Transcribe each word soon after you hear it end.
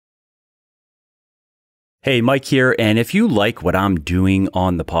Hey, Mike here, and if you like what I'm doing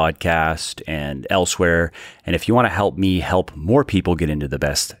on the podcast and elsewhere, and if you want to help me help more people get into the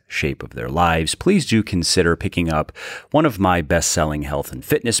best shape of their lives, please do consider picking up one of my best-selling health and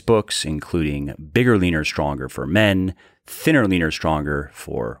fitness books, including Bigger, Leaner, Stronger for Men, Thinner, Leaner, Stronger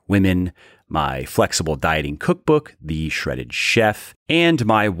for Women, my flexible dieting cookbook, The Shredded Chef, and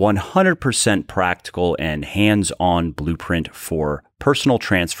my 100% practical and hands-on blueprint for personal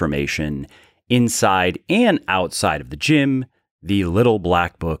transformation inside and outside of the gym, The Little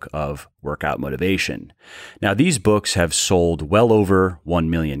Black Book of Workout Motivation. Now, these books have sold well over 1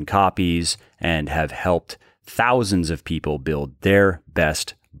 million copies and have helped thousands of people build their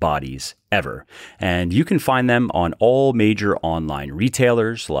best bodies ever. And you can find them on all major online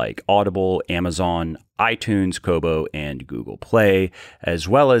retailers like Audible, Amazon, iTunes, Kobo, and Google Play, as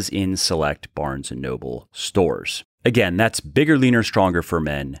well as in select Barnes & Noble stores. Again, that's Bigger, Leaner, Stronger for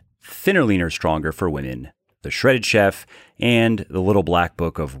Men, Thinner, Leaner, Stronger for Women, The Shredded Chef, and The Little Black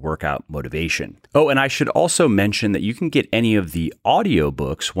Book of Workout Motivation. Oh, and I should also mention that you can get any of the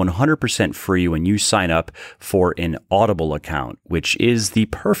audiobooks 100% free when you sign up for an Audible account, which is the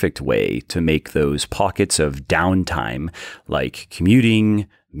perfect way to make those pockets of downtime like commuting,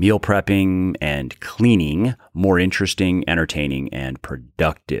 meal prepping, and cleaning more interesting, entertaining, and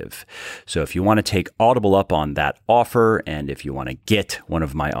productive. So if you want to take Audible up on that offer, and if you want to get one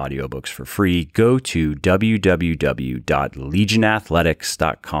of my audiobooks for free, go to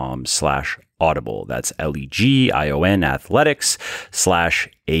www.legionathletics.com/audible. That's LEGION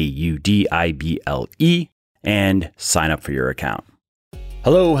athletics/AUDIBLE and sign up for your account.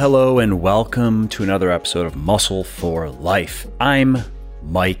 Hello, and welcome to another episode of Muscle for Life. I'm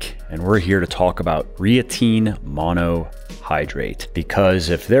Mike, and we're here to talk about creatine monohydrate, because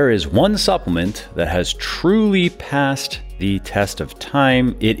if there is one supplement that has truly passed the test of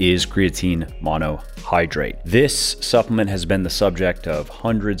time, it is creatine monohydrate. This supplement has been the subject of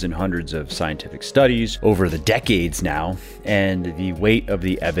hundreds and hundreds of scientific studies over the decades now, and the weight of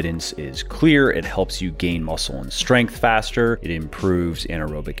the evidence is clear. It helps you gain muscle and strength faster, it improves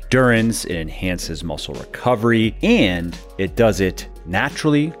anaerobic endurance, it enhances muscle recovery, and it does it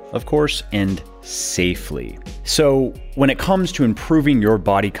naturally, of course, and safely. So when it comes to improving your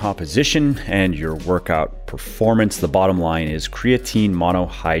body composition and your workout performance, the bottom line is creatine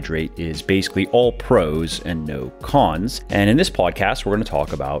monohydrate is basically all pros and no cons. And in this podcast, we're going to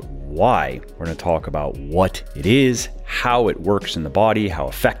talk about why. We're going to talk about what it is, how it works in the body, how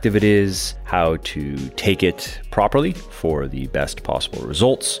effective it is, how to take it properly for the best possible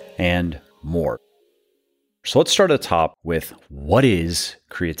results, and more. So let's start at the top with what is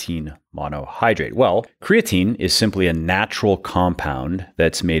creatine monohydrate? Well, creatine is simply a natural compound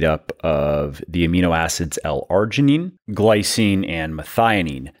that's made up of the amino acids L-arginine, glycine, and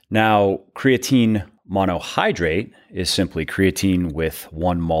methionine. Now, creatine monohydrate is simply creatine with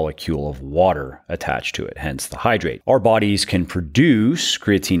one molecule of water attached to it, hence the hydrate. Our bodies can produce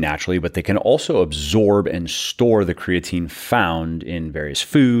creatine naturally, but they can also absorb and store the creatine found in various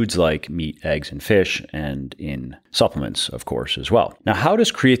foods like meat, eggs, and fish, and in supplements, of course, as well. Now, how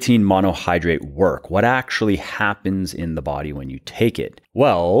does creatine monohydrate work? What actually happens in the body when you take it?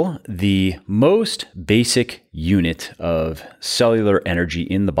 Well, the most basic unit of cellular energy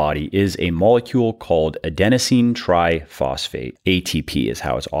in the body is a molecule called adenosine triphosphate. ATP is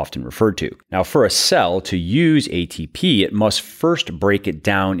how it's often referred to. Now, for a cell to use ATP, it must first break it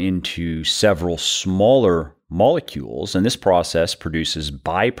down into several smaller molecules, and this process produces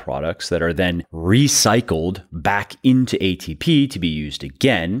byproducts that are then recycled back into ATP to be used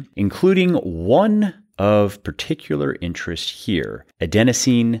again, including one of particular interest here,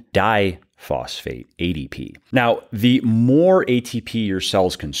 adenosine diphosphate, ADP. Now, the more ATP your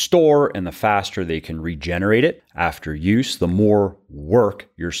cells can store and the faster they can regenerate it after use, the more work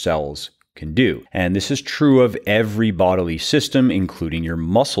your cells can do. And this is true of every bodily system, including your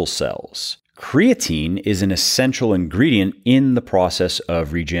muscle cells. Creatine is an essential ingredient in the process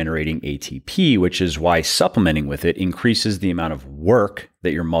of regenerating ATP, which is why supplementing with it increases the amount of work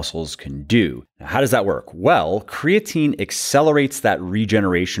that your muscles can do. Now, how does that work? Well, creatine accelerates that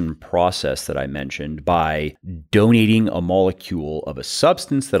regeneration process that I mentioned by donating a molecule of a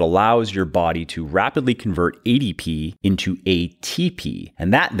substance that allows your body to rapidly convert ADP into ATP,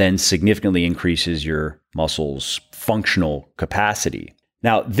 and that then significantly increases your muscles' functional capacity.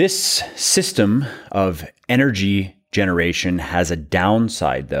 Now, this system of energy generation has a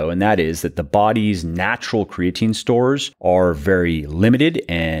downside though, and that is that the body's natural creatine stores are very limited,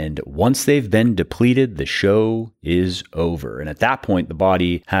 and once they've been depleted, the show is over. And at that point, the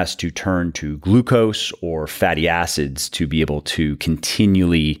body has to turn to glucose or fatty acids to be able to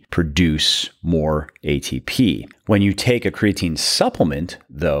continually produce more ATP. When you take a creatine supplement,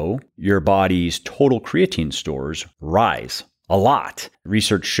 though, your body's total creatine stores rise a lot.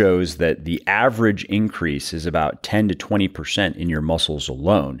 Research shows that the average increase is about 10 to 20% in your muscles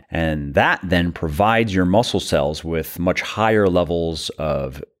alone. And that then provides your muscle cells with much higher levels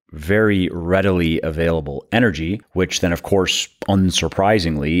of very readily available energy, which then, of course,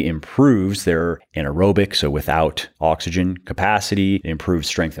 unsurprisingly, improves their anaerobic, so without oxygen capacity, it improves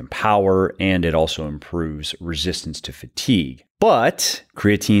strength and power, and it also improves resistance to fatigue. But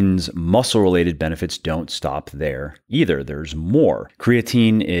creatine's muscle-related benefits don't stop there either. There's more.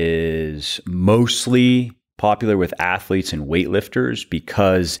 Creatine is mostly popular with athletes and weightlifters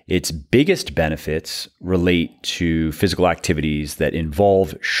because its biggest benefits relate to physical activities that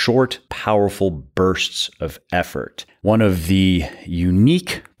involve short, powerful bursts of effort. One of the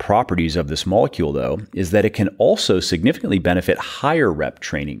unique properties of this molecule, though, is that it can also significantly benefit higher rep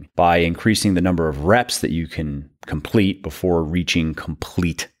training by increasing the number of reps that you can complete before reaching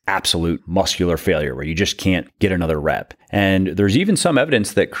complete absolute muscular failure where you just can't get another rep. And there's even some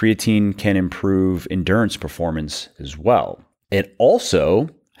evidence that creatine can improve endurance performance as well. It also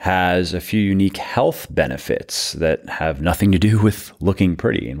has a few unique health benefits that have nothing to do with looking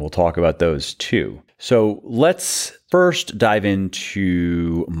pretty, and we'll talk about those too. So let's first dive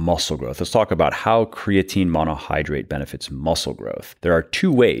into muscle growth. Let's talk about how creatine monohydrate benefits muscle growth. There are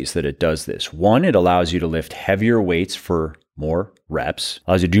two ways that it does this. One, it allows you to lift heavier weights for more reps,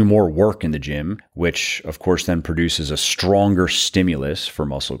 allows you to do more work in the gym, which of course then produces a stronger stimulus for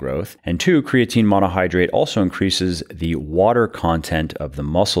muscle growth. And two, creatine monohydrate also increases the water content of the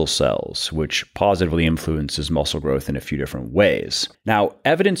muscle cells, which positively influences muscle growth in a few different ways. Now,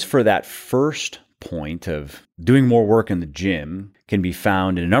 evidence for that first point of doing more work in the gym can be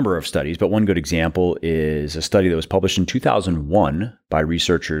found in a number of studies, but one good example is a study that was published in 2001 by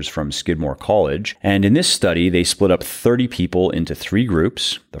researchers from Skidmore College. And in this study, they split up 30 people into 3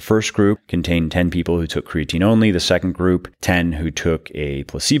 groups. The first group contained 10 people who took creatine only, the second group, 10 who took a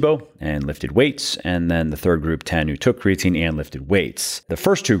placebo and lifted weights, and then the third group, 10 who took creatine and lifted weights. The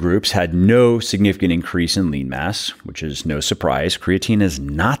first 2 groups had no significant increase in lean mass, which is no surprise. Creatine is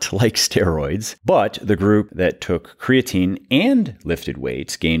not like steroids, but the group that took creatine and lifted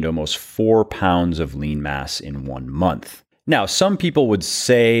weights gained almost 4 pounds of lean mass in 1 month. Now, some people would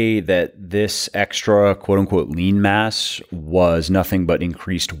say that this extra quote-unquote lean mass was nothing but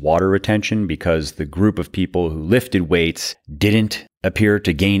increased water retention because the group of people who lifted weights didn't appear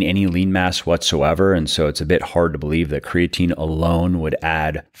to gain any lean mass whatsoever, and so it's a bit hard to believe that creatine alone would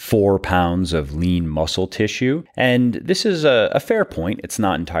add 4 pounds of lean muscle tissue. And this is a fair point. It's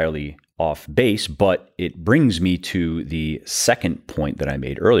not entirely off base, but it brings me to the second point that I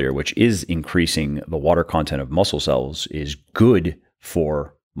made earlier, which is increasing the water content of muscle cells is good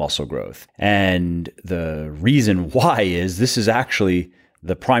for muscle growth. And the reason why is this is actually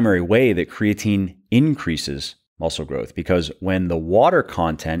the primary way that creatine increases muscle growth, because when the water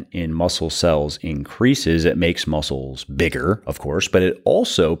content in muscle cells increases, it makes muscles bigger, of course, but it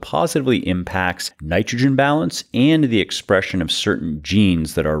also positively impacts nitrogen balance and the expression of certain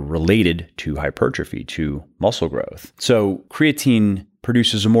genes that are related to hypertrophy, to muscle growth. So creatine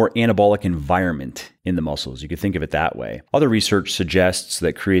produces a more anabolic environment in the muscles. You could think of it that way. Other research suggests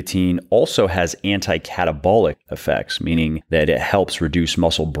that creatine also has anti-catabolic effects, meaning that it helps reduce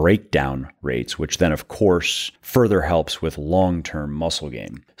muscle breakdown rates, which then, of course, further helps with long-term muscle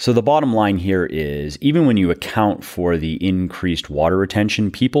gain. So the bottom line here is, even when you account for the increased water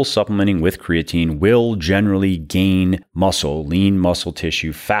retention, people supplementing with creatine will generally gain muscle, lean muscle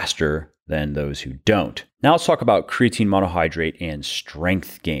tissue faster than those who don't. Now let's talk about creatine monohydrate and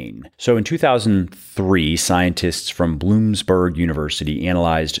strength gain. So in 2003, scientists from Bloomsburg University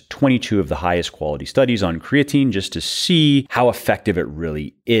analyzed 22 of the highest quality studies on creatine just to see how effective it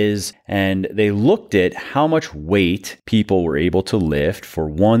really is. And they looked at how much weight people were able to lift for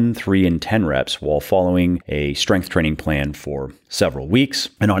 1, 3, and 10 reps while following a strength training plan for several weeks.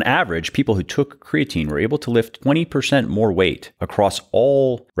 And on average, people who took creatine were able to lift 20% more weight across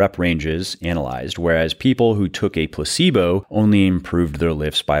all rep ranges analyzed, whereas people who took a placebo only improved their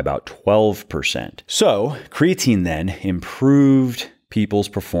lifts by about 12%. So creatine then improved people's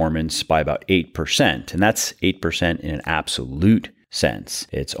performance by about 8%, and that's 8% in an absolute sense.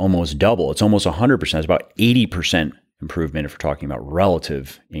 It's almost double. It's almost 100%. It's about 80% improvement if we're talking about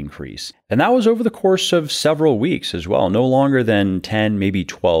relative increase. And that was over the course of several weeks as well, no longer than 10, maybe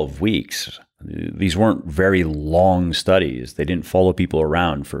 12 weeks. These weren't very long studies. They didn't follow people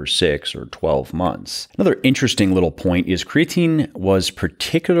around for 6 or 12 months. Another interesting little point is creatine was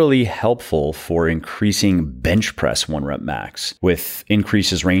particularly helpful for increasing bench press 1 rep max, with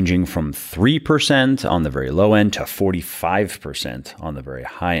increases ranging from 3% on the very low end to 45% on the very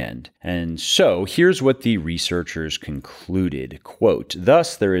high end. And so here's what the researchers concluded, quote,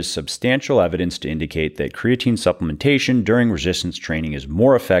 "Thus, there is substantial evidence to indicate that creatine supplementation during resistance training is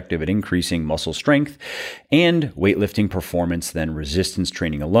more effective at increasing muscle strength and weightlifting performance than resistance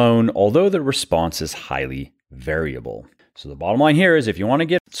training alone, although the response is highly variable." So the bottom line here is if you want to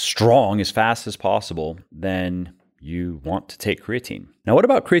get strong as fast as possible, then you want to take creatine. Now, what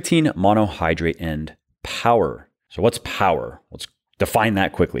about creatine monohydrate and power? So what's power? Let's define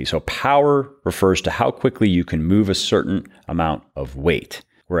that quickly. So power refers to how quickly you can move a certain amount of weight,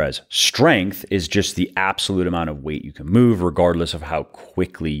 whereas strength is just the absolute amount of weight you can move, regardless of how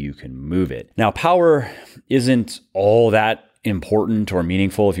quickly you can move it. Now, power isn't all that important or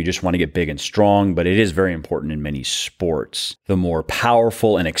meaningful if you just want to get big and strong, but it is very important in many sports. The more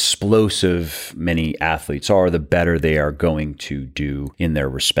powerful and explosive many athletes are, the better they are going to do in their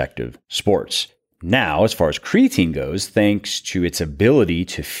respective sports. Now, as far as creatine goes, thanks to its ability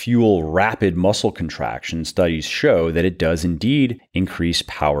to fuel rapid muscle contraction, studies show that it does indeed increase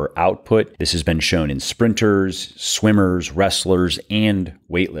power output. This has been shown in sprinters, swimmers, wrestlers, and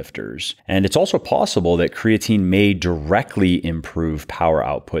weightlifters. And it's also possible that creatine may directly improve power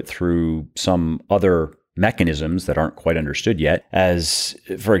output through some other mechanisms that aren't quite understood yet. As,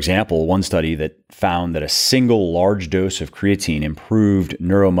 for example, one study that found that a single large dose of creatine improved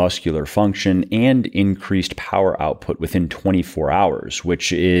neuromuscular function and increased power output within 24 hours,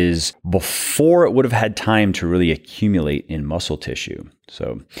 which is before it would have had time to really accumulate in muscle tissue.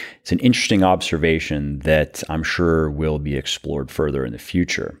 So it's an interesting observation that I'm sure will be explored further in the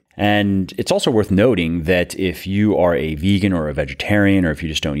future. And it's also worth noting that if you are a vegan or a vegetarian, or if you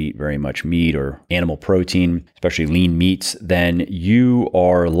just don't eat very much meat or animal protein, especially lean meats, then you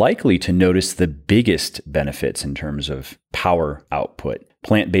are likely to notice the biggest benefits in terms of power output.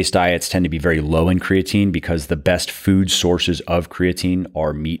 Plant-based diets tend to be very low in creatine because the best food sources of creatine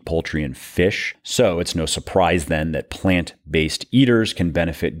are meat, poultry, and fish. So it's no surprise then that plant-based eaters can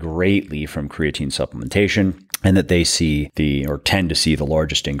benefit greatly from creatine supplementation, and that they tend to see the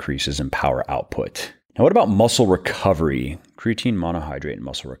largest increases in power output. Now, what about muscle recovery? Creatine monohydrate and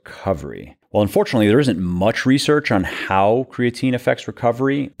muscle recovery. Well, unfortunately, there isn't much research on how creatine affects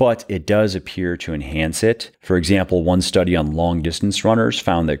recovery, but it does appear to enhance it. For example, one study on long-distance runners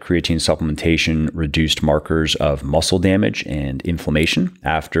found that creatine supplementation reduced markers of muscle damage and inflammation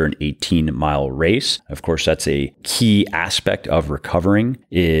after an 18-mile race. Of course, that's a key aspect of recovering,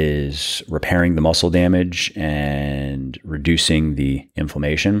 is repairing the muscle damage and reducing the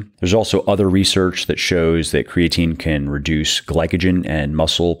inflammation. There's also other research that shows that creatine can reduce glycogen and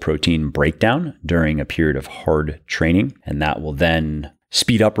muscle protein breakdown during a period of hard training, and that will then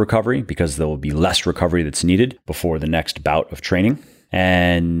speed up recovery because there will be less recovery that's needed before the next bout of training.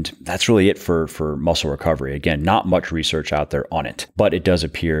 And that's really it for muscle recovery. Again, not much research out there on it, but it does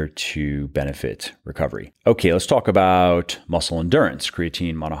appear to benefit recovery. Okay, let's talk about muscle endurance,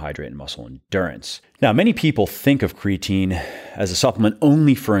 creatine monohydrate and muscle endurance. Now, many people think of creatine as a supplement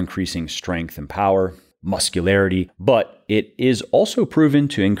only for increasing strength and power, muscularity, but it is also proven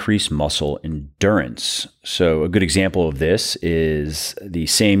to increase muscle endurance. So a good example of this is the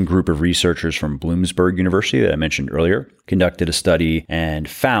same group of researchers from Bloomsburg University that I mentioned earlier conducted a study and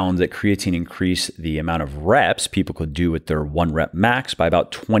found that creatine increased the amount of reps people could do with their 1 rep max by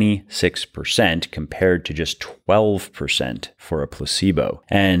about 26% compared to just 12% for a placebo.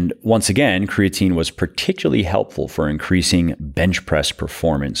 And once again, creatine was particularly helpful for increasing bench press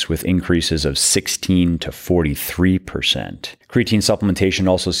performance with increases of 16 to 43%. Creatine supplementation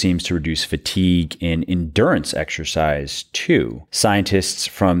also seems to reduce fatigue in endurance exercise too. Scientists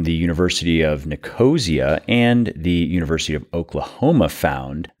from the University of Nicosia and the University of Oklahoma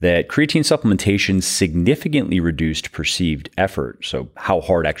found that creatine supplementation significantly reduced perceived effort, so how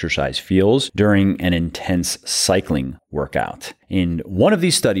hard exercise feels, during an intense cycling workout. In one of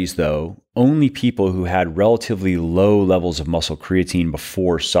these studies, though, only people who had relatively low levels of muscle creatine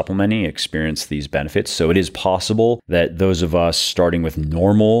before supplementing experienced these benefits. So it is possible that those of us starting with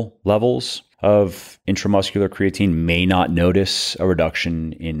normal levels of intramuscular creatine may not notice a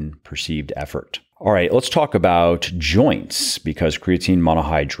reduction in perceived effort. All right, let's talk about joints, because creatine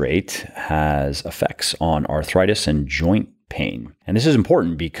monohydrate has effects on arthritis and joint pain. And this is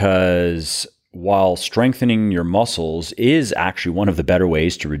important because while strengthening your muscles is actually one of the better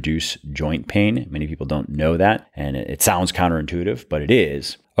ways to reduce joint pain. Many people don't know that, and it sounds counterintuitive, but it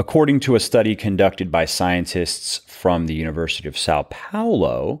is. According to a study conducted by scientists from the University of Sao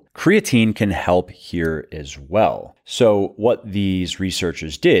Paulo, creatine can help here as well. So what these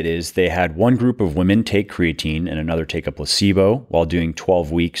researchers did is they had one group of women take creatine and another take a placebo while doing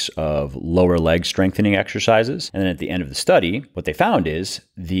 12 weeks of lower leg strengthening exercises. And then at the end of the study, what they found is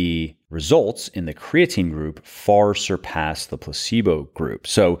the results in the creatine group far surpassed the placebo group.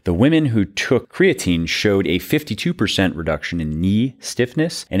 So the women who took creatine showed a 52% reduction in knee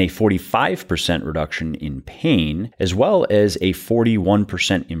stiffness and a 45% reduction in pain, as well as a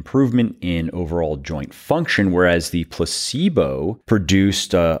 41% improvement in overall joint function, whereas the placebo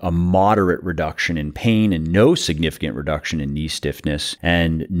produced a moderate reduction in pain and no significant reduction in knee stiffness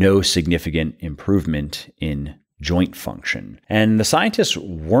and no significant improvement in joint function. And the scientists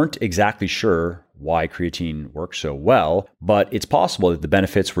weren't exactly sure why creatine works so well, but it's possible that the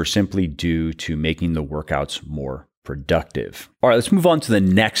benefits were simply due to making the workouts more productive. All right, let's move on to the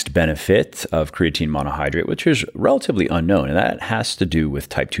next benefit of creatine monohydrate, which is relatively unknown, and that has to do with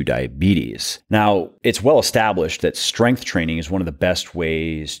type 2 diabetes. Now, it's well established that strength training is one of the best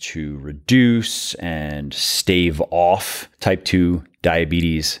ways to reduce and stave off type 2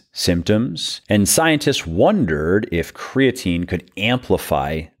 diabetes symptoms, and scientists wondered if creatine could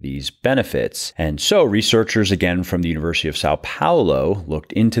amplify these benefits. And so researchers, again from the University of Sao Paulo,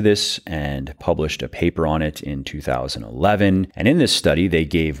 looked into this and published a paper on it in 2011. And in this study, they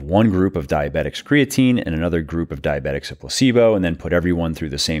gave one group of diabetics creatine and another group of diabetics a placebo, and then put everyone through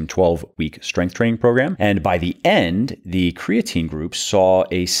the same 12-week strength training program. And by the end, the creatine group saw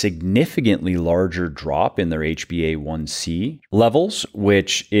a significantly larger drop in their HbA1c levels,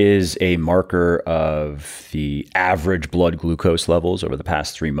 which is a marker of the average blood glucose levels over the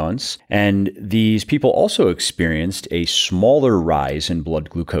past 3 months. And these people also experienced a smaller rise in blood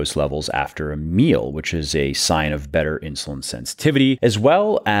glucose levels after a meal, which is a sign of better insulin sensitivity, as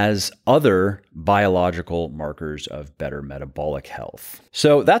well as other biological markers of better metabolic health.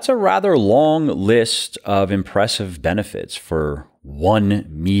 So that's a rather long list of impressive benefits for one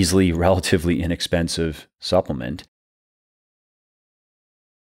measly, relatively inexpensive supplement.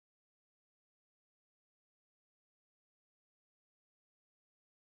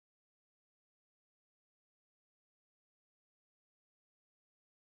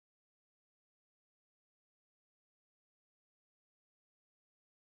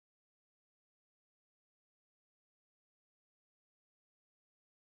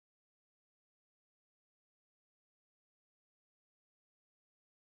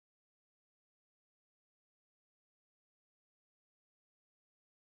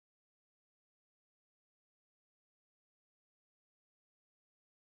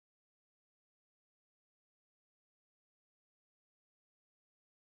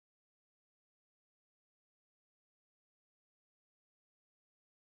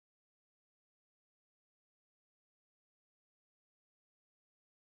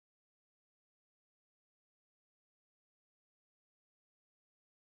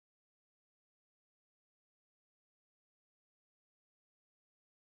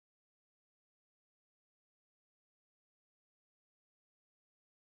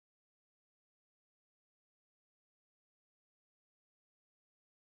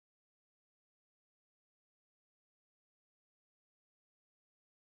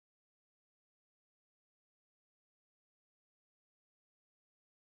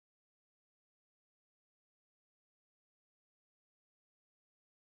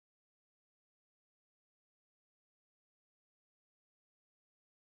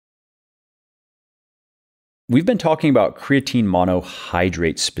 We've been talking about creatine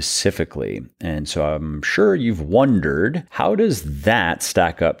monohydrate specifically, and so I'm sure you've wondered, how does that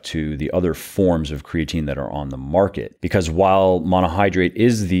stack up to the other forms of creatine that are on the market? Because while monohydrate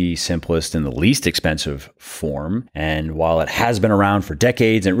is the simplest and the least expensive form, and while it has been around for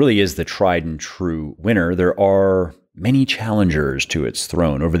decades and it really is the tried and true winner, there are many challengers to its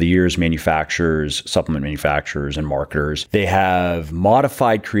throne. Over the years, manufacturers, supplement manufacturers, and marketers, they have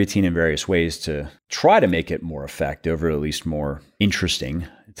modified creatine in various ways to try to make it more effective, or at least more interesting,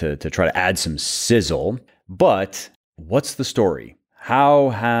 to try to add some sizzle. But what's the story? How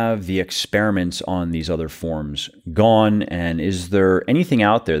have the experiments on these other forms gone? And is there anything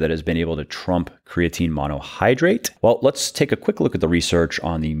out there that has been able to trump creatine monohydrate? Well, let's take a quick look at the research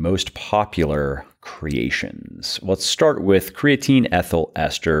on the most popular creations. Let's start with creatine ethyl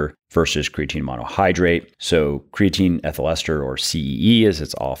ester versus creatine monohydrate. So creatine ethyl ester, or CEE as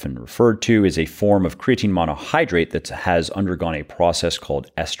it's often referred to, is a form of creatine monohydrate that has undergone a process called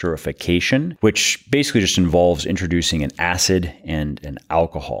esterification, which basically just involves introducing an acid and an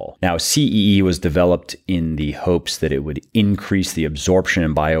alcohol. Now, CEE was developed in the hopes that it would increase the absorption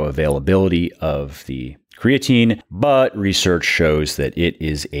and bioavailability of the creatine, but research shows that it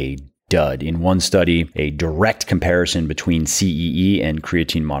is a dud. In one study, a direct comparison between CEE and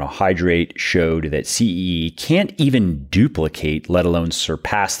creatine monohydrate showed that CEE can't even duplicate, let alone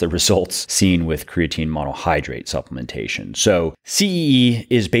surpass the results seen with creatine monohydrate supplementation. So CEE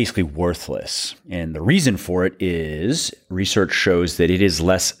is basically worthless. And the reason for it is research shows that it is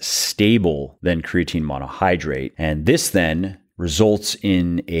less stable than creatine monohydrate. And this then results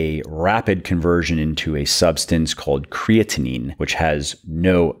in a rapid conversion into a substance called creatinine, which has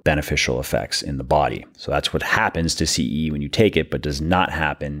no beneficial effects in the body. So that's what happens to CE when you take it, but does not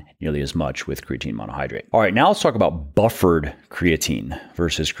happen nearly as much with creatine monohydrate. All right, now let's talk about buffered creatine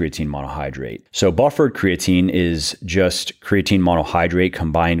versus creatine monohydrate. So buffered creatine is just creatine monohydrate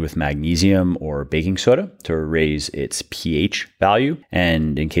combined with magnesium or baking soda to raise its pH value.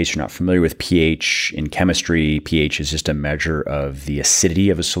 And in case you're not familiar with pH in chemistry, pH is just a measure of the acidity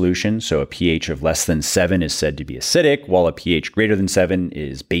of a solution. So a pH of less than 7 is said to be acidic, while a pH greater than 7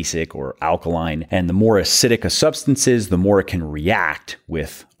 is basic or alkaline. And the more acidic a substance is, the more it can react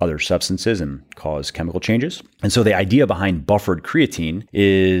with other substances and cause chemical changes. And so the idea behind buffered creatine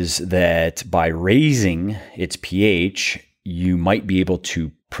is that by raising its pH, you might be able to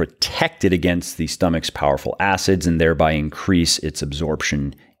protect it against the stomach's powerful acids and thereby increase its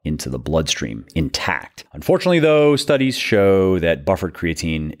absorption into the bloodstream intact. Unfortunately, though, studies show that buffered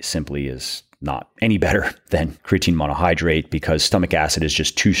creatine simply is not any better than creatine monohydrate because stomach acid is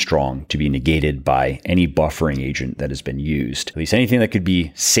just too strong to be negated by any buffering agent that has been used. At least anything that could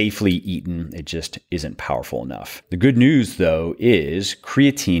be safely eaten, it just isn't powerful enough. The good news, though, is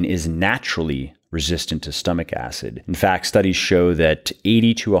creatine is naturally resistant to stomach acid. In fact, studies show that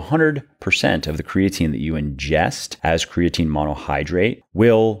 80 to 100% of the creatine that you ingest as creatine monohydrate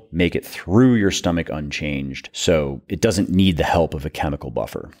will make it through your stomach unchanged. So it doesn't need the help of a chemical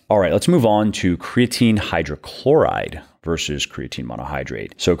buffer. All right, let's move on to creatine hydrochloride versus creatine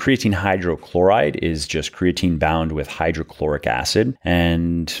monohydrate. So creatine hydrochloride is just creatine bound with hydrochloric acid.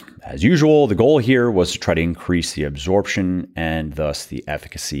 And as usual, the goal here was to try to increase the absorption and thus the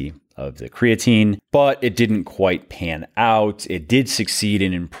efficacy of the creatine, but it didn't quite pan out. It did succeed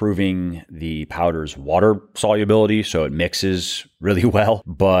in improving the powder's water solubility, so it mixes really well,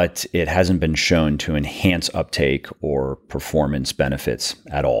 but it hasn't been shown to enhance uptake or performance benefits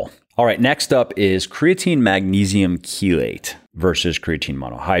at all. All right, next up is creatine magnesium chelate versus creatine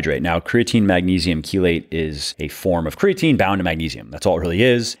monohydrate. Now, creatine magnesium chelate is a form of creatine bound to magnesium. That's all it really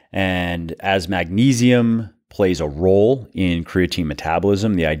is. And as magnesium plays a role in creatine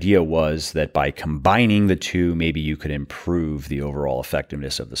metabolism, the idea was that by combining the two, maybe you could improve the overall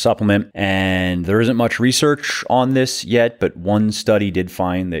effectiveness of the supplement. And there isn't much research on this yet, but one study did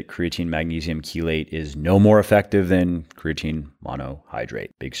find that creatine magnesium chelate is no more effective than creatine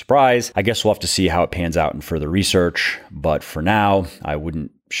monohydrate. Big surprise. I guess we'll have to see how it pans out in further research, but for now, I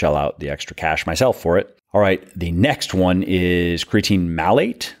wouldn't shell out the extra cash myself for it. All right, the next one is creatine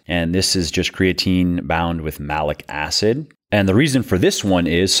malate, and this is just creatine bound with malic acid. And the reason for this one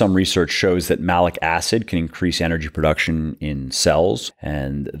is some research shows that malic acid can increase energy production in cells.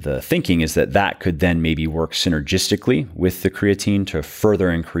 And the thinking is that that could then maybe work synergistically with the creatine to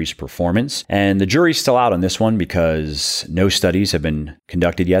further increase performance. And the jury's still out on this one because no studies have been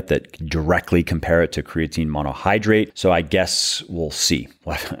conducted yet that directly compare it to creatine monohydrate. So I guess we'll see.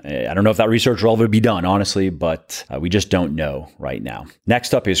 I don't know if that research will ever be done, honestly, but we just don't know right now.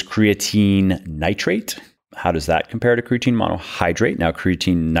 Next up is creatine nitrate. How does that compare to creatine monohydrate? Now,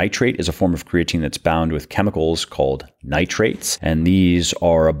 creatine nitrate is a form of creatine that's bound with chemicals called nitrates, and these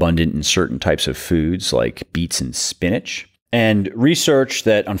are abundant in certain types of foods like beets and spinach. And research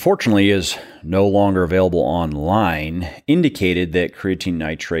that unfortunately is no longer available online indicated that creatine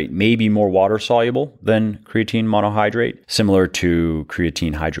nitrate may be more water soluble than creatine monohydrate, similar to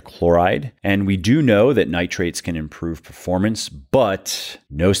creatine hydrochloride. And we do know that nitrates can improve performance, but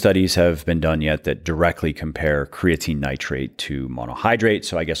no studies have been done yet that directly compare creatine nitrate to monohydrate.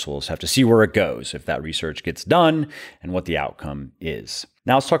 So I guess we'll just have to see where it goes if that research gets done and what the outcome is.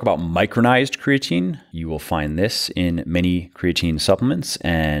 Now let's talk about micronized creatine. You will find this in many creatine supplements,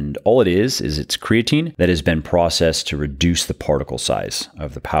 and all it is is it's creatine that has been processed to reduce the particle size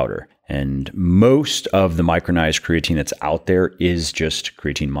of the powder. And most of the micronized creatine that's out there is just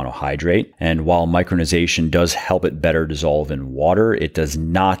creatine monohydrate. And while micronization does help it better dissolve in water, it does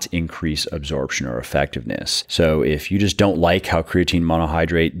not increase absorption or effectiveness. So if you just don't like how creatine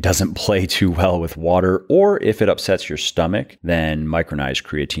monohydrate doesn't play too well with water, or if it upsets your stomach, then micronized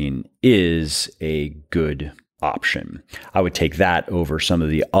creatine is a good option. I would take that over some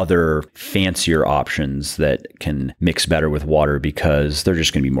of the other fancier options that can mix better with water because they're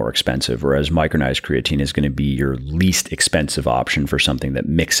just going to be more expensive, whereas micronized creatine is going to be your least expensive option for something that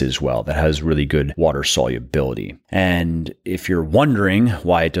mixes well, that has really good water solubility. And if you're wondering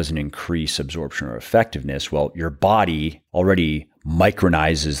why it doesn't increase absorption or effectiveness, well, your body already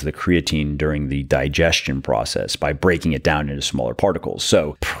micronizes the creatine during the digestion process by breaking it down into smaller particles.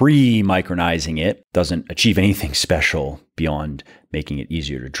 So pre-micronizing it doesn't achieve anything special beyond making it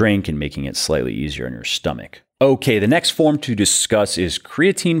easier to drink and making it slightly easier on your stomach. Okay, the next form to discuss is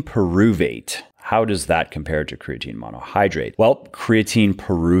creatine pyruvate. How does that compare to creatine monohydrate? Well, creatine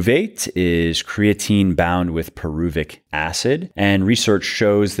pyruvate is creatine bound with pyruvic acid, and research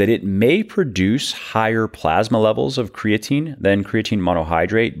shows that it may produce higher plasma levels of creatine than creatine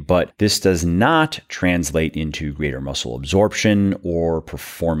monohydrate, but this does not translate into greater muscle absorption or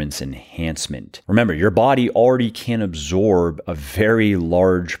performance enhancement. Remember, your body already can absorb a very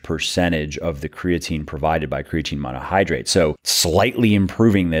large percentage of the creatine provided by creatine monohydrate, so slightly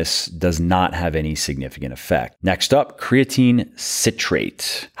improving this does not have any significant effect. Next up, creatine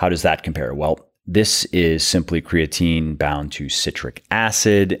citrate. How does that compare? Well, this is simply creatine bound to citric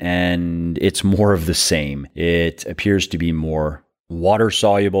acid, and it's more of the same. It appears to be more water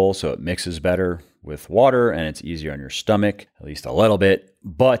soluble, so it mixes better with water and it's easier on your stomach, at least a little bit,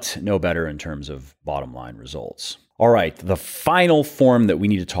 but no better in terms of bottom line results. All right, the final form that we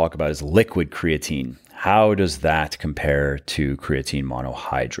need to talk about is liquid creatine. How does that compare to creatine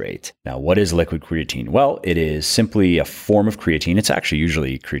monohydrate? Now, what is liquid creatine? Well, it is simply a form of creatine. It's actually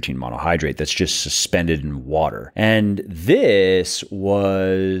usually creatine monohydrate that's just suspended in water. And this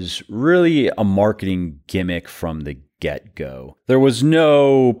was really a marketing gimmick from the get-go. There was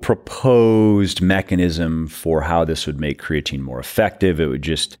no proposed mechanism for how this would make creatine more effective. It would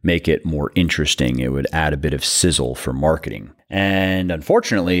just make it more interesting. It would add a bit of sizzle for marketing. And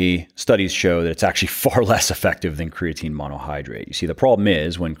unfortunately, studies show that it's actually far less effective than creatine monohydrate. You see, the problem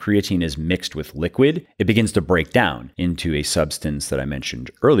is when creatine is mixed with liquid, it begins to break down into a substance that I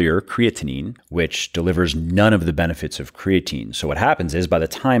mentioned earlier, creatinine, which delivers none of the benefits of creatine. So what happens is by the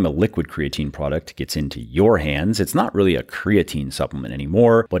time a liquid creatine product gets into your hands, it's not really a creatine supplement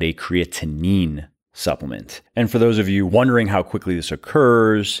anymore, but a creatinine supplement. And for those of you wondering how quickly this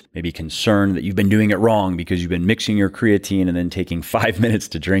occurs, maybe concerned that you've been doing it wrong because you've been mixing your creatine and then taking 5 minutes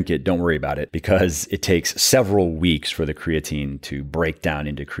to drink it, don't worry about it because it takes several weeks for the creatine to break down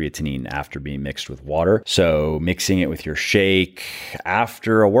into creatinine after being mixed with water. So mixing it with your shake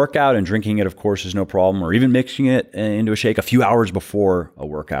after a workout and drinking it, of course, is no problem, or even mixing it into a shake a few hours before a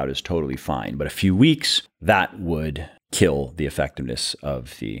workout is totally fine. But a few weeks, that would kill the effectiveness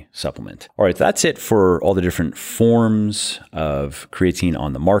of the supplement. All right, that's it for all the different forms of creatine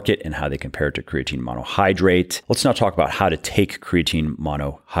on the market and how they compare to creatine monohydrate. Let's now talk about how to take creatine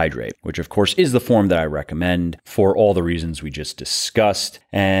monohydrate, which of course is the form that I recommend for all the reasons we just discussed.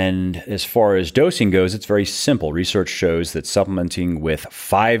 And as far as dosing goes, it's very simple. Research shows that supplementing with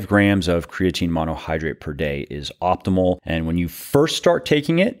 5 grams of creatine monohydrate per day is optimal. And when you first start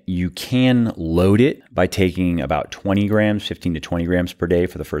taking it, you can load it by taking about 15 to 20 grams per day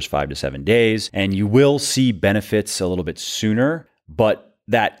for the first 5 to 7 days. And you will see benefits a little bit sooner, but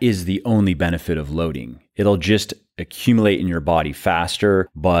that is the only benefit of loading. It'll just accumulate in your body faster,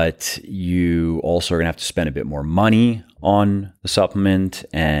 but you also are going to have to spend a bit more money on the supplement,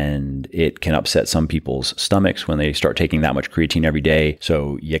 and it can upset some people's stomachs when they start taking that much creatine every day.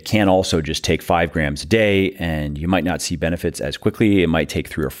 So you can also just take 5 grams a day and you might not see benefits as quickly. It might take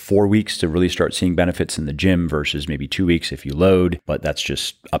 3 or 4 weeks to really start seeing benefits in the gym versus maybe 2 weeks if you load, but that's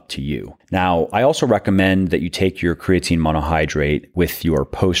just up to you. Now, I also recommend that you take your creatine monohydrate with your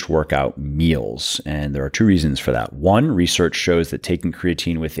post-workout meals, and there are 2 reasons for that. One, research shows that taking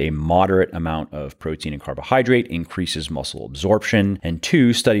creatine with a moderate amount of protein and carbohydrate increases muscle absorption. And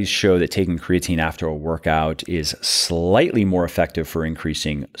 2, studies show that taking creatine after a workout is slightly more effective for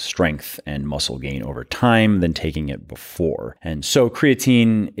increasing strength and muscle gain over time than taking it before. And so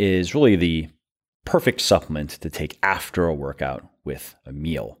creatine is really the perfect supplement to take after a workout with a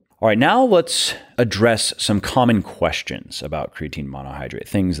meal. All right, now let's address some common questions about creatine monohydrate,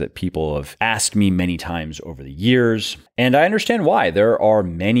 things that people have asked me many times over the years. And I understand why. There are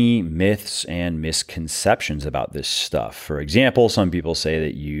many myths and misconceptions about this stuff. For example, some people say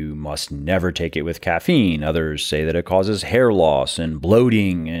that you must never take it with caffeine. Others say that it causes hair loss and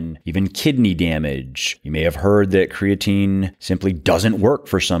bloating and even kidney damage. You may have heard that creatine simply doesn't work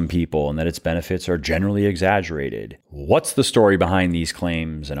for some people and that its benefits are generally exaggerated. What's the story behind these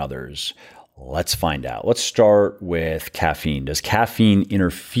claims and others? Let's find out. Let's start with caffeine. Does caffeine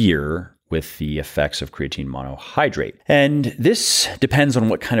interfere with the effects of creatine monohydrate? And this depends on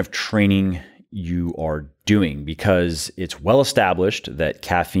what kind of training you are doing, because it's well established that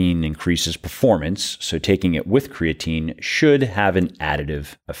caffeine increases performance, so taking it with creatine should have an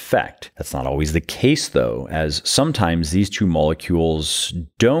additive effect. That's not always the case though, as sometimes these two molecules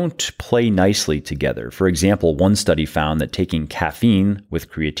don't play nicely together. For example, one study found that taking caffeine with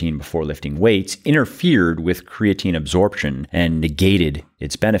creatine before lifting weights interfered with creatine absorption and negated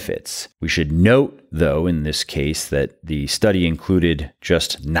its benefits. We should note though, in this case, that the study included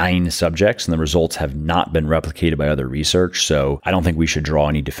just 9 subjects and the results have not been replicated by other research. So I don't think we should draw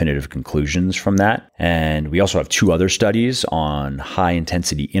any definitive conclusions from that. And we also have 2 other studies on high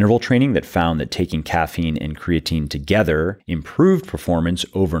intensity interval training that found that taking caffeine and creatine together improved performance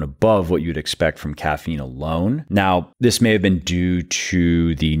over and above what you'd expect from caffeine alone. Now, this may have been due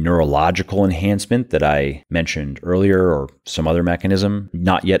to the neurological enhancement that I mentioned earlier or some other mechanism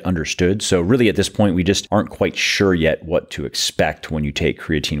not yet understood. So really at this point, we just aren't quite sure yet what to expect when you take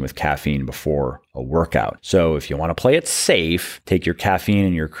creatine with caffeine before a workout. So if you want to play it safe, take your caffeine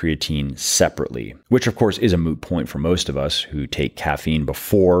and your creatine separately, which of course is a moot point for most of us who take caffeine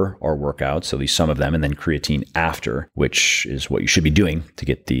before our workouts, at least some of them, and then creatine after, which is what you should be doing to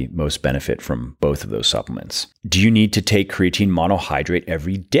get the most benefit from both of those supplements. Do you need to take creatine monohydrate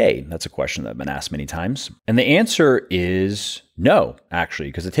every day? That's a question that I've been asked many times. And the answer is no, actually,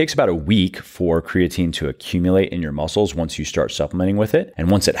 because it takes about a week for creatine to accumulate in your muscles once you start supplementing with it.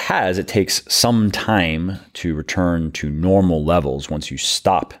 And once it has, it takes some time to return to normal levels once you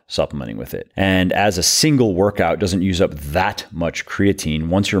stop supplementing with it. And as a single workout doesn't use up that much creatine,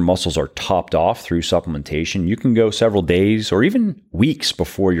 once your muscles are topped off through supplementation, you can go several days or even weeks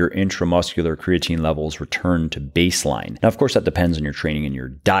before your intramuscular creatine levels return to baseline. Now, of course, that depends on your training and your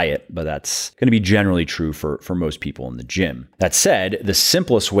diet, but that's going to be generally true for most people in the gym. That said, the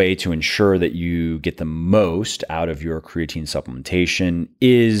simplest way to ensure that you get the most out of your creatine supplementation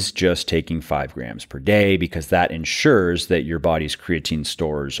is just taking 5 grams per day, because that ensures that your body's creatine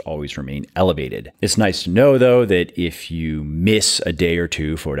stores always remain elevated. It's nice to know, though, that if you miss a day or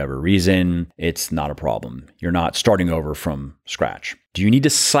two for whatever reason, it's not a problem. You're not starting over from scratch. Do you need to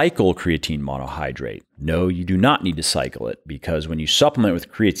cycle creatine monohydrate? No, you do not need to cycle it, because when you supplement with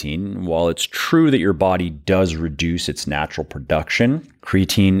creatine, while it's true that your body does reduce its natural production,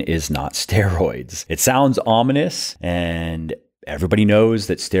 creatine is not steroids. It sounds ominous, and everybody knows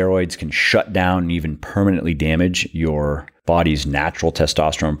that steroids can shut down and even permanently damage your body's natural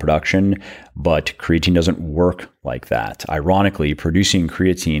testosterone production, but creatine doesn't work like that. Ironically, producing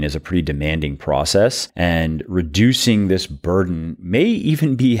creatine is a pretty demanding process, and reducing this burden may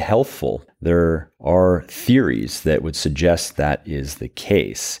even be healthful. There are theories that would suggest that is the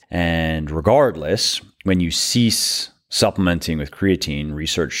case. And regardless, when you cease supplementing with creatine,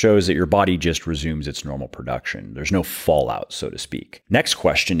 research shows that your body just resumes its normal production. There's no fallout, so to speak. Next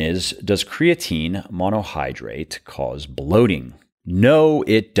question is, does creatine monohydrate cause bloating? No,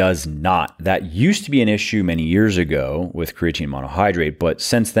 it does not. That used to be an issue many years ago with creatine monohydrate, but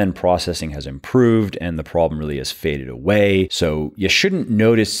since then processing has improved and the problem really has faded away. So you shouldn't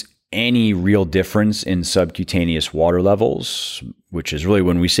notice any real difference in subcutaneous water levels, which is really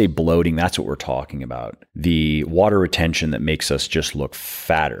when we say bloating, that's what we're talking about. The water retention that makes us just look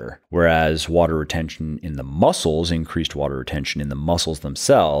fatter, whereas water retention in the muscles, increased water retention in the muscles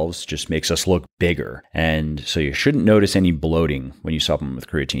themselves, just makes us look bigger. And so you shouldn't notice any bloating when you supplement with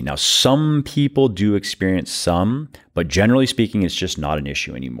creatine. Now, some people do experience some, but generally speaking, it's just not an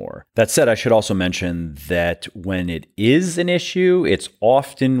issue anymore. That said, I should also mention that when it is an issue, it's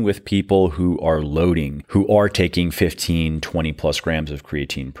often with people who are loading, who are taking 15, 20 plus grams of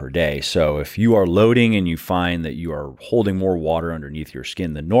creatine per day. So if you are loading and you find that you are holding more water underneath your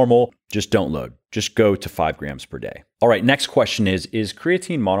skin than normal, just don't load. Just go to 5 grams per day. All right, next question is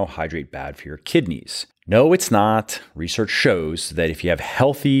creatine monohydrate bad for your kidneys? No, it's not. Research shows that if you have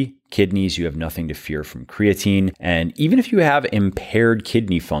healthy kidneys, you have nothing to fear from creatine. And even if you have impaired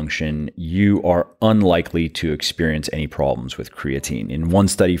kidney function, you are unlikely to experience any problems with creatine. In one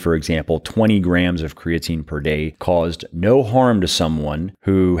study, for example, 20 grams of creatine per day caused no harm to someone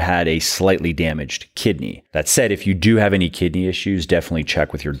who had a slightly damaged kidney. That said, if you do have any kidney issues, definitely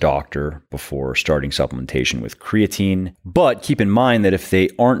check with your doctor before starting supplementation with creatine. But keep in mind that if they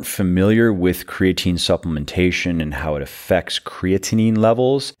aren't familiar with creatine supplementation and how it affects creatinine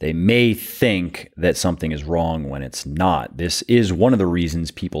levels, they may think that something is wrong when it's not. This is one of the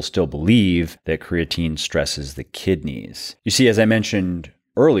reasons people still believe that creatine stresses the kidneys. You see, as I mentioned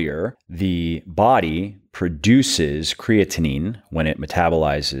earlier, the body produces creatinine when it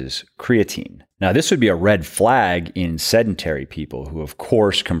metabolizes creatine. Now, this would be a red flag in sedentary people who, of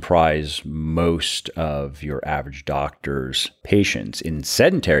course, comprise most of your average doctor's patients. In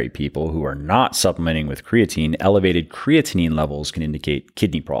sedentary people who are not supplementing with creatine, elevated creatinine levels can indicate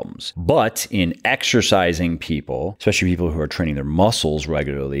kidney problems. But in exercising people, especially people who are training their muscles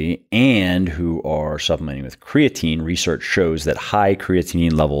regularly and who are supplementing with creatine, research shows that high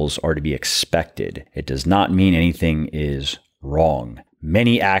creatinine levels are to be expected. It does not mean anything is wrong.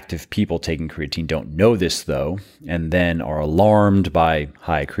 Many active people taking creatine don't know this, though, and then are alarmed by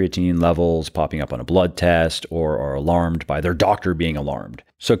high creatinine levels popping up on a blood test, or are alarmed by their doctor being alarmed.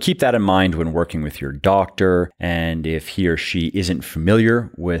 So keep that in mind when working with your doctor, and if he or she isn't familiar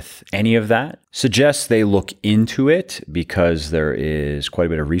with any of that, suggest they look into it because there is quite a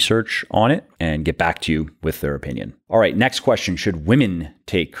bit of research on it, and get back to you with their opinion. All right, next question. Should women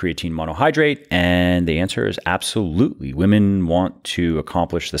take creatine monohydrate? And the answer is absolutely. Women want to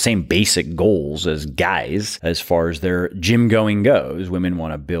accomplish the same basic goals as guys as far as their gym going goes. Women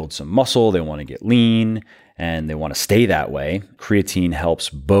want to build some muscle, they want to get lean, and they want to stay that way. Creatine helps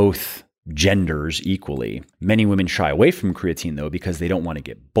both genders equally. Many women shy away from creatine, though, because they don't want to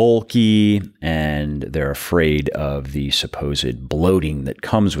get bulky and they're afraid of the supposed bloating that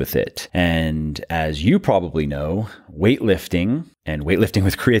comes with it. And as you probably know, weightlifting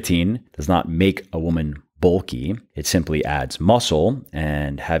with creatine does not make a woman bulky. It simply adds muscle,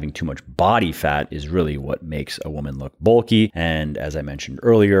 and having too much body fat is really what makes a woman look bulky. And as I mentioned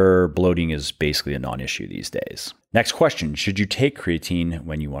earlier, bloating is basically a non-issue these days. Next question, should you take creatine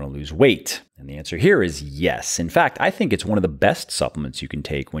when you want to lose weight? And the answer here is yes. In fact, I think it's one of the best supplements you can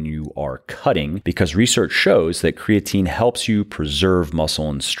take when you are cutting, because research shows that creatine helps you preserve muscle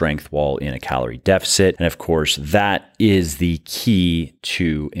and strength while in a calorie deficit. And of course, that is the key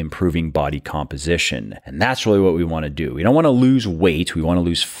to improving body composition. And that's really what we want to do. We don't want to lose weight. We want to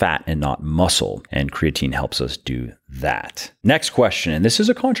lose fat and not muscle. And creatine helps us do that. Next question, and this is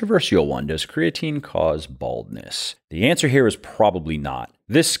a controversial one. Does creatine cause baldness? The answer here is probably not.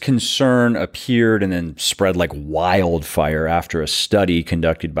 This concern appeared and then spread like wildfire after a study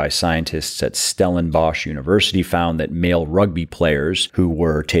conducted by scientists at Stellenbosch University found that male rugby players who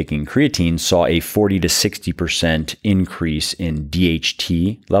were taking creatine saw a 40 to 60% increase in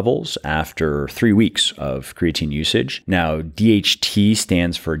DHT levels after 3 weeks of creatine usage. Now, DHT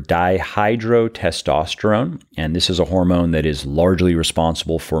stands for dihydrotestosterone, and this is a hormone that is largely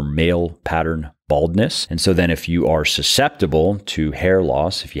responsible for male pattern baldness. And so then if you are susceptible to hair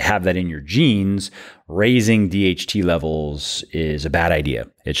loss, if you have that in your genes, raising DHT levels is a bad idea.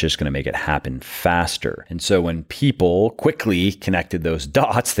 It's just going to make it happen faster. And so when people quickly connected those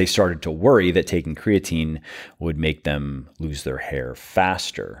dots, they started to worry that taking creatine would make them lose their hair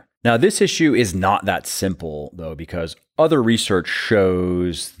faster. Now, this issue is not that simple, though, because other research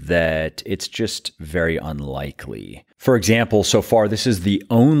shows that it's just very unlikely. For example, so far, this is the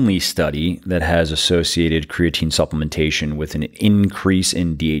only study that has associated creatine supplementation with an increase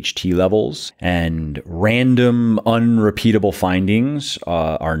in DHT levels, and random, unrepeatable findings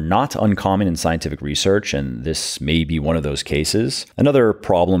are not uncommon in scientific research, and this may be one of those cases. Another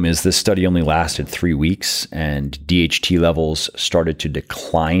problem is this study only lasted 3 weeks, and DHT levels started to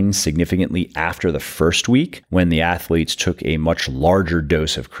decline significantly after the first week when the athletes took a much larger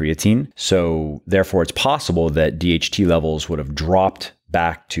dose of creatine. So therefore, it's possible that DHT levels would have dropped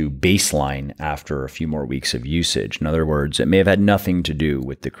back to baseline after a few more weeks of usage. In other words, it may have had nothing to do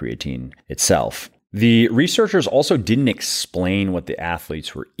with the creatine itself. The researchers also didn't explain what the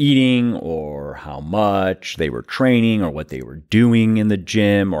athletes were eating or how much they were training or what they were doing in the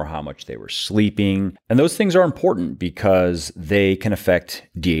gym or how much they were sleeping. And those things are important because they can affect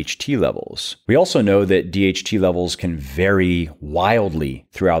DHT levels. We also know that DHT levels can vary wildly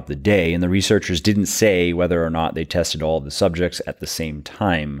throughout the day, and the researchers didn't say whether or not they tested all of the subjects at the same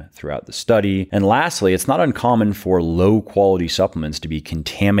time throughout the study. And lastly, it's not uncommon for low quality supplements to be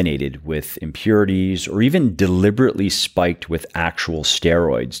contaminated with impurities studies or even deliberately spiked with actual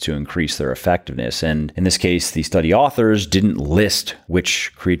steroids to increase their effectiveness. And in this case, the study authors didn't list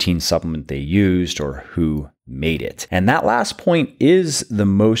which creatine supplement they used or who made it. And that last point is the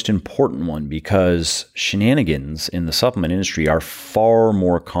most important one because shenanigans in the supplement industry are far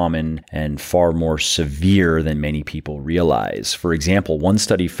more common and far more severe than many people realize. For example, one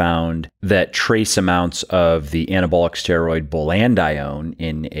study found that trace amounts of the anabolic steroid bulandione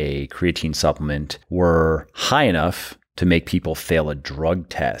in a creatine supplement were high enough to make people fail a drug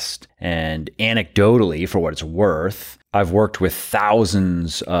test. And anecdotally, for what it's worth, I've worked with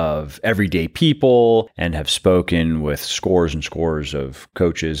thousands of everyday people and have spoken with scores and scores of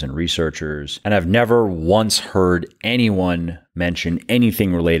coaches and researchers, and I've never once heard anyone mention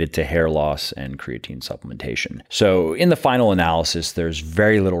anything related to hair loss and creatine supplementation. So in the final analysis, there's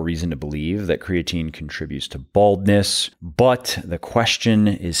very little reason to believe that creatine contributes to baldness, but the question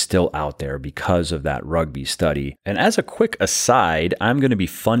is still out there because of that rugby study. And as a quick aside, I'm going to be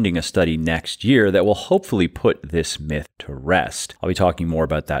funding a study next year that will hopefully put this myth to rest. I'll be talking more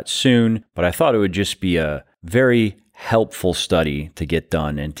about that soon, but I thought it would just be a very helpful study to get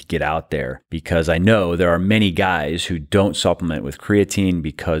done and to get out there because I know there are many guys who don't supplement with creatine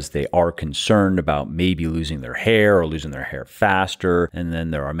because they are concerned about maybe losing their hair or losing their hair faster. And then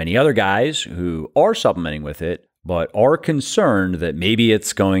there are many other guys who are supplementing with it, but are concerned that maybe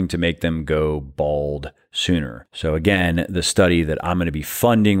it's going to make them go bald sooner. So again, the study that I'm going to be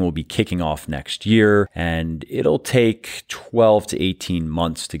funding will be kicking off next year, and it'll take 12 to 18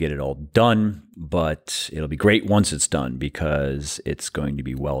 months to get it all done, but it'll be great once it's done because it's going to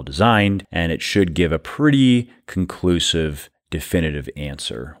be well designed and it should give a pretty conclusive definitive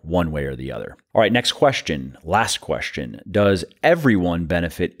answer one way or the other. All right, next question, last question. Does everyone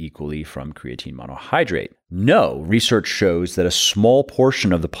benefit equally from creatine monohydrate? No, research shows that a small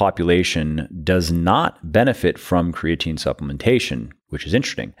portion of the population does not benefit from creatine supplementation, which is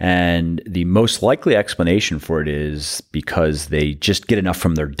interesting. And the most likely explanation for it is because they just get enough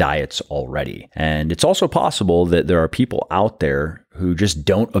from their diets already. And it's also possible that there are people out there who just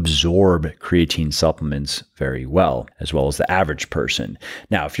don't absorb creatine supplements very well as the average person.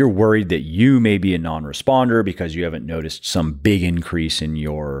 Now, if you're worried that you may be a non-responder because you haven't noticed some big increase in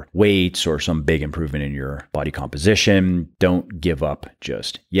your weights or some big improvement in your body composition, don't give up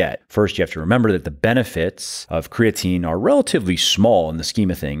just yet. First, you have to remember that the benefits of creatine are relatively small in the scheme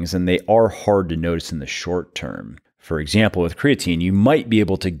of things, and they are hard to notice in the short term. For example, with creatine, you might be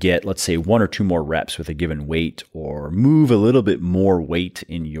able to get, let's say, 1 or 2 more reps with a given weight or move a little bit more weight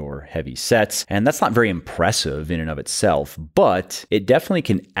in your heavy sets. And that's not very impressive in and of itself, but it definitely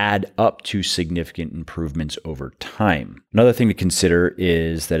can add up to significant improvements over time. Another thing to consider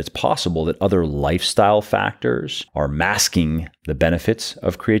is that it's possible that other lifestyle factors are masking the benefits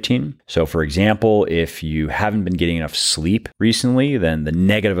of creatine. So for example, if you haven't been getting enough sleep recently, then the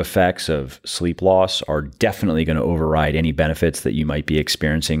negative effects of sleep loss are definitely going to override any benefits that you might be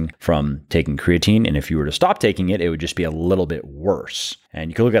experiencing from taking creatine. And if you were to stop taking it, it would just be a little bit worse. And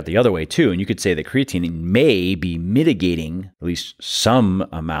you could look at the other way too, and you could say that creatine may be mitigating at least some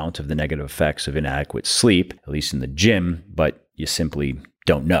amount of the negative effects of inadequate sleep, at least in the gym, but you simply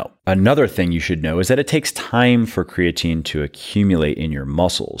don't know. Another thing you should know is that it takes time for creatine to accumulate in your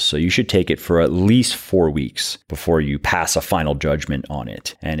muscles. So you should take it for at least 4 weeks before you pass a final judgment on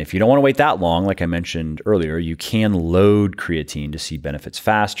it. And if you don't want to wait that long, like I mentioned earlier, you can load creatine to see benefits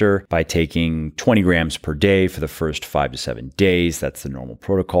faster by taking 20 grams per day for the first 5 to 7 days. That's the normal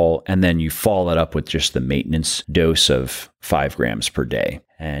protocol. And then you follow that up with just the maintenance dose of 5 grams per day.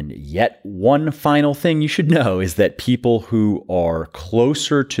 And yet one final thing you should know is that people who are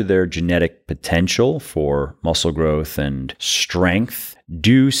closer to their genetic potential for muscle growth and strength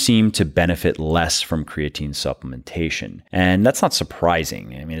do seem to benefit less from creatine supplementation. And that's not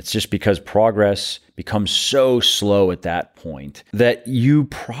surprising. I mean, it's just because progress becomes so slow at that point that you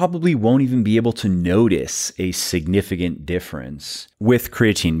probably won't even be able to notice a significant difference with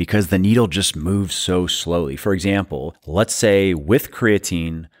creatine because the needle just moves so slowly. For example, let's say with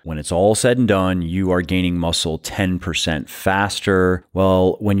creatine, when it's all said and done, you are gaining muscle 10% faster.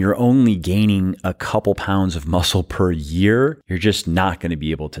 Well, when you're only gaining a couple pounds of muscle per year, you're just not going to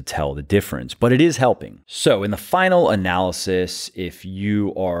be able to tell the difference, but it is helping. So in the final analysis, if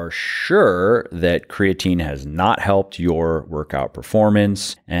you are sure that creatine has not helped your workout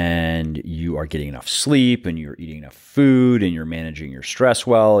performance and you are getting enough sleep and you're eating enough food and you're managing your stress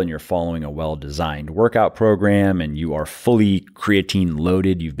well and you're following a well-designed workout program and you are fully creatine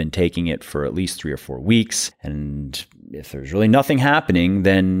loaded, you've been taking it for at least 3 or 4 weeks and if there's really nothing happening,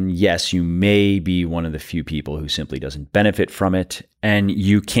 then yes, you may be one of the few people who simply doesn't benefit from it, and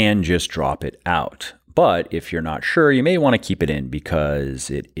you can just drop it out. But if you're not sure, you may want to keep it in because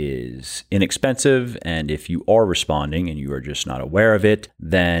it is inexpensive. And if you are responding and you are just not aware of it,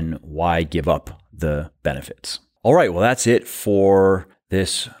 then why give up the benefits? All right, well, that's it for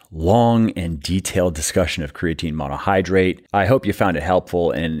this long and detailed discussion of creatine monohydrate. I hope you found it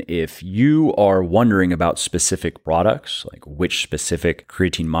helpful. And if you are wondering about specific products, like which specific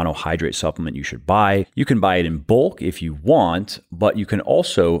creatine monohydrate supplement you should buy, you can buy it in bulk if you want, but you can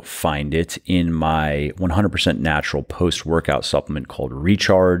also find it in my 100% natural post-workout supplement called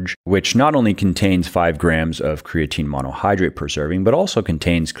Recharge, which not only contains 5 grams of creatine monohydrate per serving, but also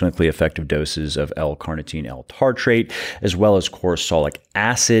contains clinically effective doses of L-carnitine L-tartrate, as well as cortisolic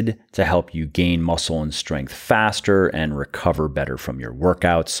acid to help you gain muscle and strength faster and recover better from your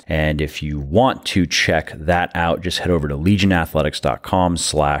workouts. And if you want to check that out, just head over to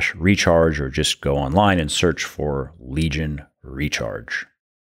legionathletics.com/recharge or just go online and search for Legion Recharge.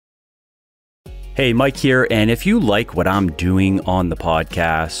 Hey, Mike here, and if you like what I'm doing on the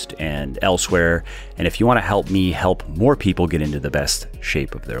podcast and elsewhere, and if you want to help me help more people get into the best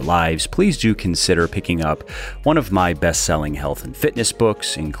shape of their lives, please do consider picking up one of my best-selling health and fitness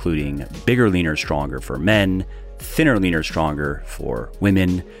books, including Bigger, Leaner, Stronger for Men, Thinner, Leaner, Stronger for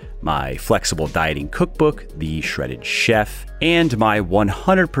Women, my flexible dieting cookbook, The Shredded Chef, and my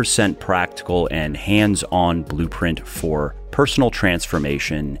 100% practical and hands-on blueprint for personal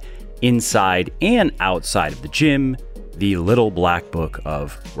transformation inside and outside of the gym, The Little Black Book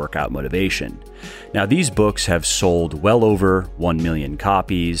of Workout Motivation. Now, these books have sold well over 1 million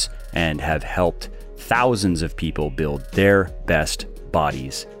copies and have helped thousands of people build their best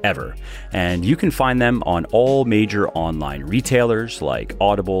bodies ever. And you can find them on all major online retailers like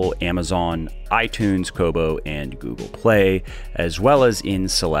Audible, Amazon, iTunes, Kobo, and Google Play, as well as in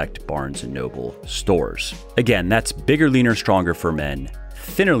select Barnes & Noble stores. Again, that's Bigger, Leaner, Stronger for Men,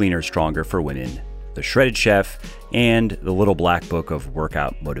 Thinner, Leaner, Stronger for Women, The Shredded Chef, and The Little Black Book of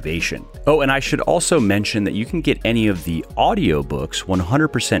Workout Motivation. Oh, and I should also mention that you can get any of the audiobooks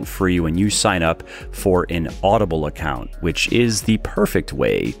 100% free when you sign up for an Audible account, which is the perfect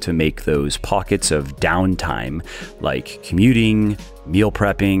way to make those pockets of downtime, like commuting, meal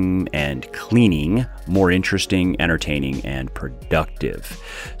prepping, and cleaning, more interesting, entertaining, and productive.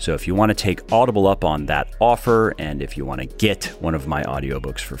 So if you want to take Audible up on that offer, and if you want to get one of my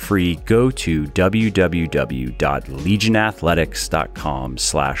audiobooks for free, go to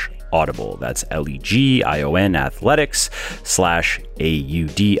www.legionathletics.com/audible. That's LEGION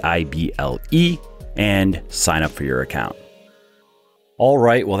athletics/AUDIBLE and sign up for your account. All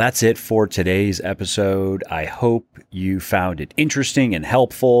right, well, that's it for today's episode. I hope you found it interesting and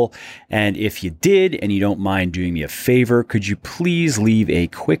helpful. And if you did, and you don't mind doing me a favor, could you please leave a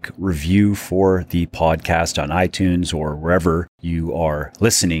quick review for the podcast on iTunes or wherever you are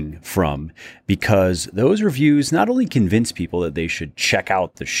listening from? Because those reviews not only convince people that they should check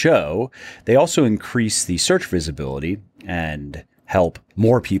out the show, they also increase the search visibility and help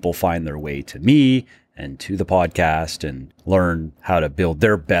more people find their way to me and to the podcast and learn how to build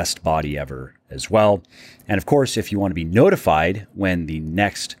their best body ever as well. And of course, if you want to be notified when the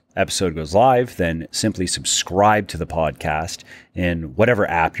next episode goes live, then simply subscribe to the podcast in whatever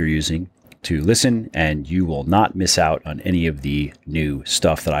app you're using to listen, and you will not miss out on any of the new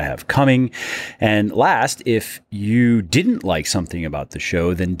stuff that I have coming. And last, if you didn't like something about the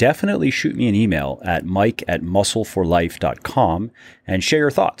show, then definitely shoot me an email at mike@muscleforlife.com and share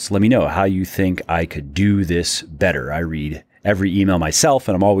your thoughts. Let me know how you think I could do this better. I read every email myself,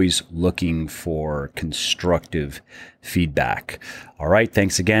 and I'm always looking for constructive feedback. All right,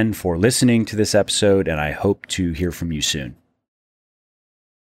 thanks again for listening to this episode, and I hope to hear from you soon.